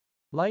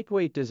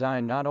Lightweight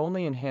design not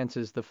only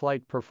enhances the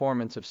flight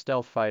performance of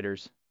stealth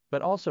fighters,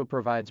 but also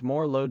provides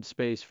more load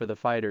space for the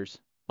fighters,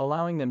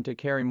 allowing them to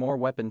carry more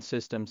weapon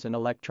systems and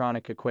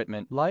electronic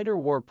equipment. Lighter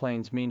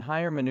warplanes mean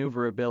higher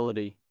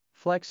maneuverability,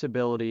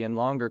 flexibility, and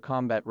longer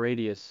combat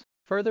radius,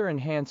 further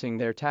enhancing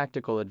their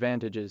tactical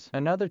advantages.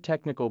 Another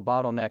technical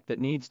bottleneck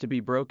that needs to be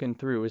broken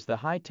through is the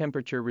high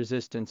temperature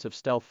resistance of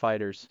stealth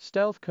fighters.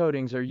 Stealth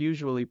coatings are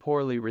usually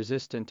poorly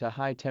resistant to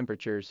high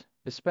temperatures,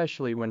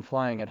 especially when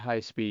flying at high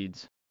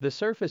speeds. The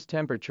surface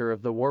temperature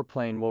of the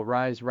warplane will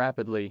rise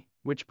rapidly,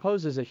 which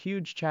poses a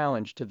huge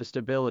challenge to the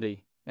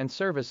stability and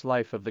service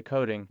life of the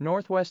coating.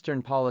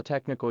 Northwestern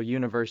Polytechnical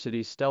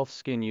University's stealth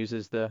skin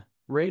uses the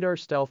radar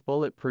stealth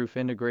bulletproof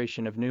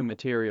integration of new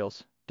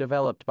materials,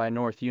 developed by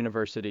North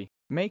University,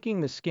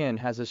 making the skin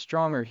has a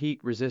stronger heat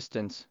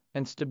resistance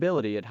and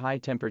stability at high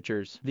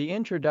temperatures. The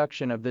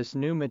introduction of this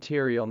new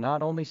material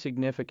not only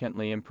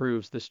significantly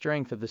improves the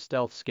strength of the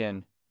stealth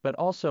skin, but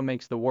also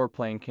makes the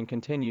warplane can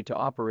continue to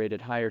operate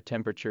at higher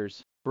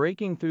temperatures,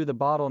 breaking through the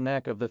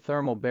bottleneck of the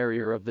thermal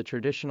barrier of the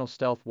traditional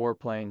stealth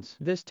warplanes.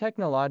 This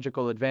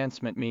technological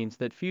advancement means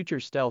that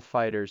future stealth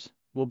fighters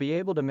will be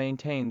able to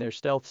maintain their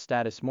stealth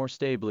status more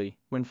stably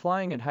when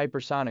flying at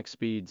hypersonic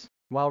speeds,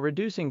 while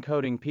reducing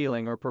coating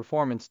peeling or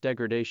performance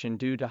degradation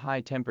due to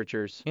high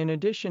temperatures. In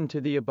addition to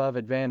the above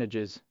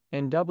advantages,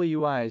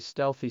 NWI's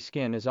stealthy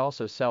skin is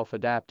also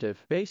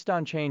self-adaptive. Based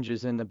on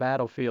changes in the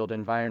battlefield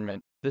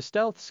environment, the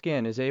stealth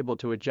skin is able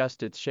to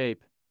adjust its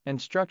shape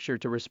and structure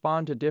to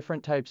respond to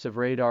different types of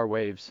radar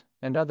waves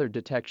and other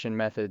detection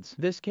methods.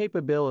 This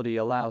capability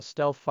allows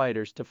stealth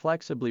fighters to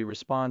flexibly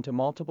respond to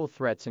multiple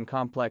threats in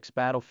complex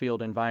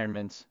battlefield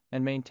environments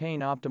and maintain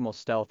optimal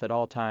stealth at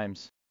all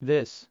times.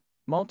 This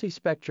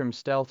multi-spectrum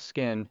stealth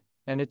skin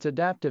and its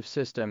adaptive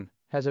system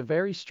has a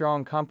very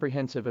strong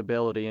comprehensive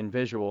ability in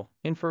visual,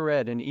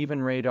 infrared, and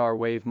even radar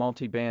wave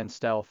multi-band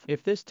stealth.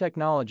 If this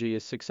technology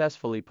is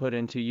successfully put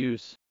into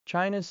use,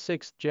 China's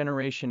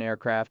sixth-generation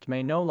aircraft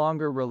may no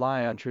longer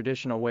rely on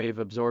traditional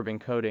wave-absorbing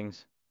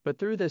coatings, but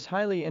through this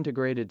highly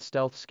integrated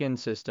stealth skin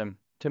system,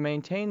 to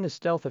maintain the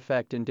stealth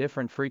effect in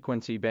different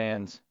frequency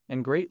bands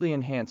and greatly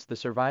enhance the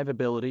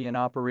survivability and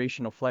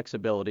operational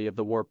flexibility of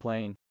the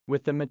warplane.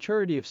 With the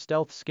maturity of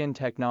stealth skin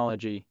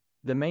technology,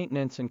 the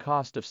maintenance and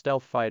cost of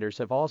stealth fighters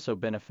have also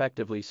been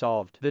effectively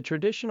solved. The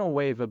traditional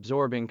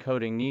wave-absorbing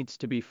coating needs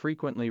to be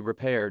frequently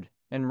repaired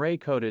and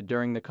re-coated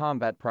during the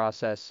combat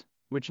process,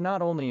 which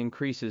not only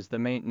increases the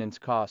maintenance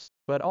costs,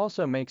 but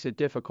also makes it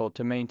difficult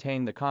to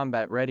maintain the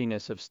combat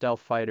readiness of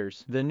stealth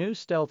fighters. The new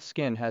stealth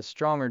skin has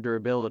stronger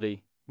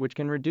durability, which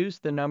can reduce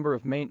the number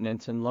of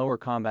maintenance and lower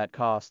combat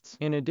costs.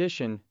 In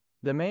addition,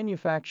 the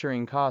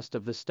manufacturing cost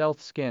of the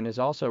stealth skin is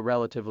also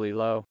relatively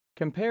low.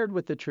 Compared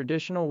with the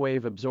traditional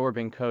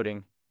wave-absorbing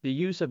coating, the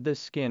use of this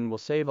skin will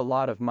save a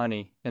lot of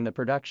money in the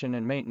production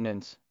and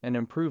maintenance and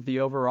improve the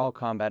overall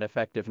combat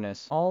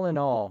effectiveness. All in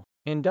all,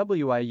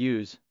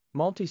 NWI's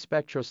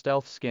multispectral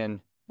stealth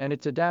skin and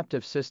its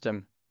adaptive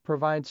system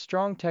provides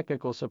strong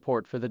technical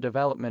support for the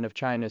development of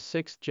China's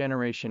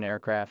sixth-generation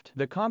aircraft.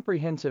 The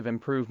comprehensive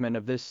improvement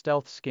of this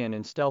stealth skin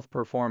in stealth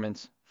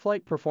performance,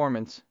 flight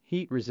performance,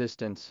 heat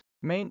resistance,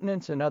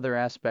 maintenance, and other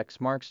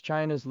aspects marks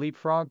China's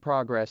leapfrog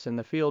progress in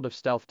the field of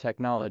stealth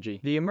technology.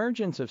 The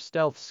emergence of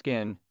stealth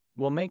skin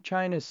will make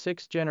China's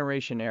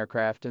sixth-generation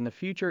aircraft in the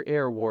future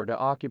air war to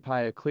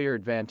occupy a clear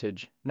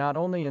advantage, not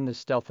only in the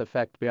stealth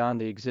effect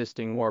beyond the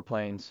existing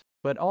warplanes,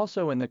 but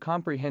also in the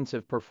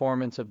comprehensive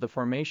performance of the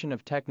formation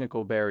of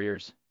technical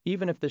barriers,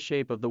 even if the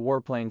shape of the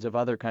warplanes of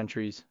other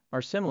countries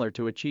are similar,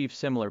 to achieve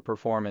similar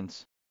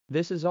performance.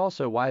 This is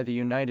also why the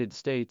United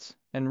States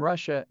and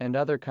Russia and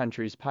other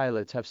countries'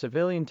 pilots have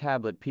civilian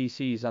tablet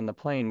PCs on the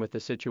plane with the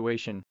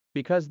situation,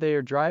 because they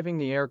are driving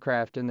the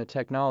aircraft and the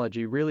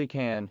technology really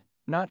can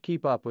not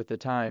keep up with the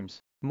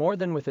times. More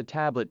than with a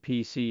tablet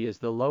PC is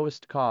the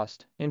lowest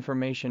cost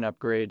information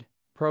upgrade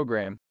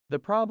program. The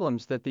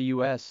problems that the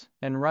US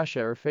and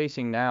Russia are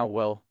facing now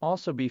will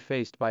also be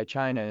faced by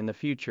China in the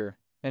future,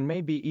 and may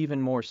be even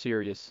more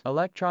serious.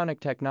 Electronic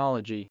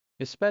technology,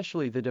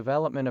 especially the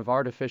development of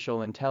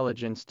artificial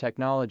intelligence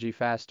technology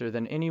faster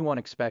than anyone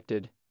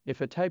expected,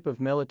 if a type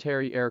of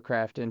military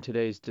aircraft in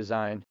today's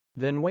design,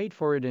 then wait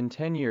for it in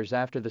 10 years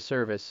after the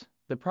service,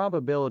 the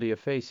probability of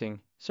facing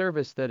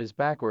service that is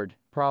backward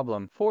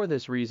problem. For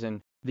this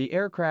reason, the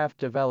aircraft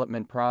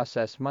development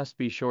process must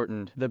be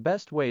shortened. The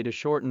best way to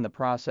shorten the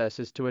process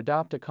is to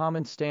adopt a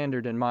common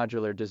standard and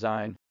modular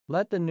design.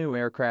 Let the new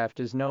aircraft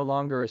is no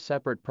longer a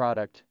separate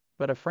product,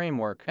 but a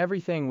framework.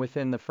 Everything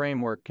within the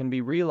framework can be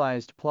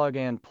realized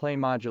plug-and-play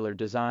modular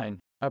design.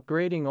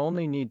 Upgrading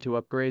only need to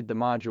upgrade the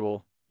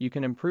module. You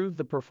can improve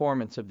the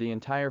performance of the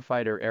entire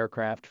fighter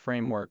aircraft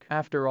framework.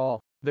 After all,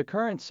 the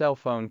current cell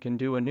phone can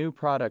do a new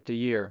product a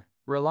year,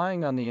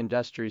 relying on the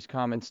industry's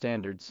common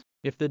standards.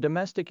 If the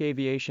domestic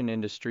aviation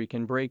industry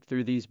can break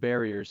through these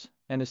barriers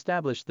and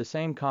establish the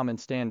same common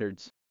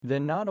standards,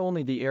 then not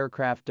only the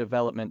aircraft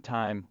development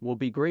time will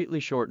be greatly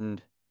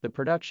shortened, the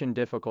production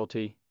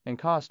difficulty and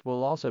cost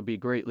will also be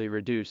greatly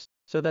reduced.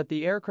 so that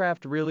the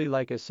aircraft, really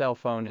like a cell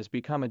phone, has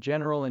become a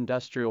general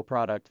industrial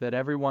product that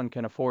everyone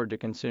can afford to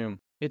consume.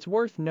 It's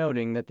worth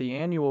noting that the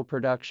annual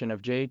production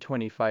of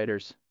J-20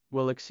 fighters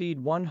will exceed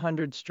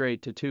 100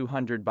 straight to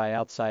 200 by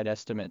outside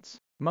estimates,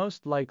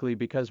 most likely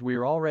because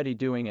we're already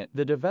doing it.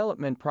 The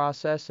development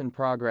process and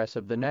progress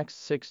of the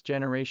next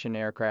 6th-generation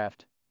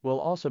aircraft will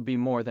also be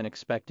more than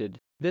expected.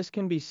 This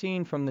can be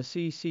seen from the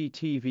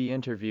CCTV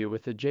interview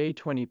with the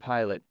J-20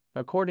 pilot.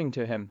 According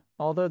to him,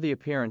 although the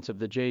appearance of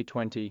the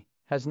J-20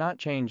 has not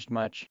changed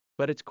much,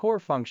 but its core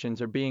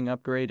functions are being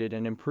upgraded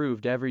and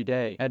improved every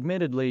day.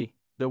 Admittedly,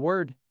 the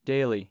word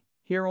daily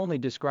here only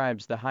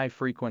describes the high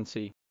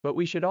frequency, but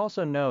we should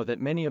also know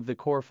that many of the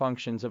core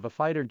functions of a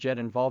fighter jet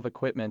involve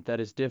equipment that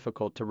is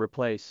difficult to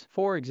replace.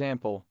 For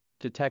example,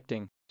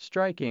 detecting,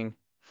 striking,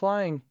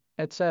 flying,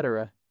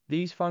 etc.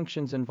 These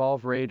functions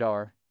involve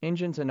radar,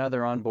 engines and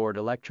other onboard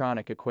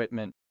electronic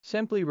equipment.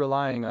 Simply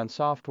relying on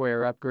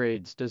software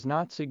upgrades does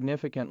not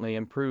significantly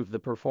improve the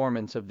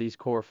performance of these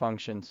core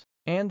functions.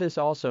 And this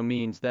also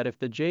means that if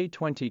the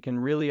J-20 can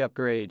really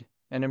upgrade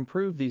and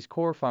improve these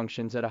core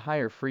functions at a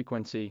higher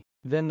frequency,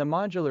 then the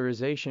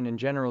modularization and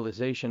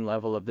generalization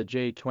level of the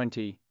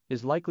J-20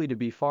 is likely to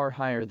be far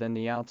higher than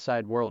the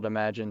outside world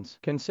imagines.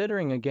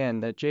 Considering again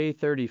that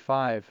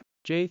J-35,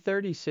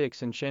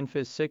 J-36 and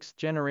Shinfa's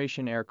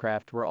 6th-generation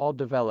aircraft were all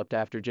developed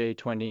after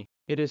J-20,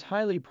 it is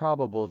highly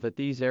probable that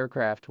these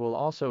aircraft will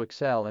also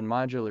excel in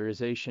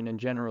modularization and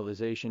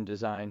generalization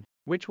design,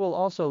 which will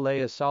also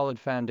lay a solid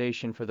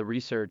foundation for the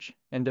research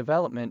and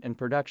development and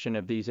production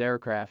of these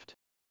aircraft.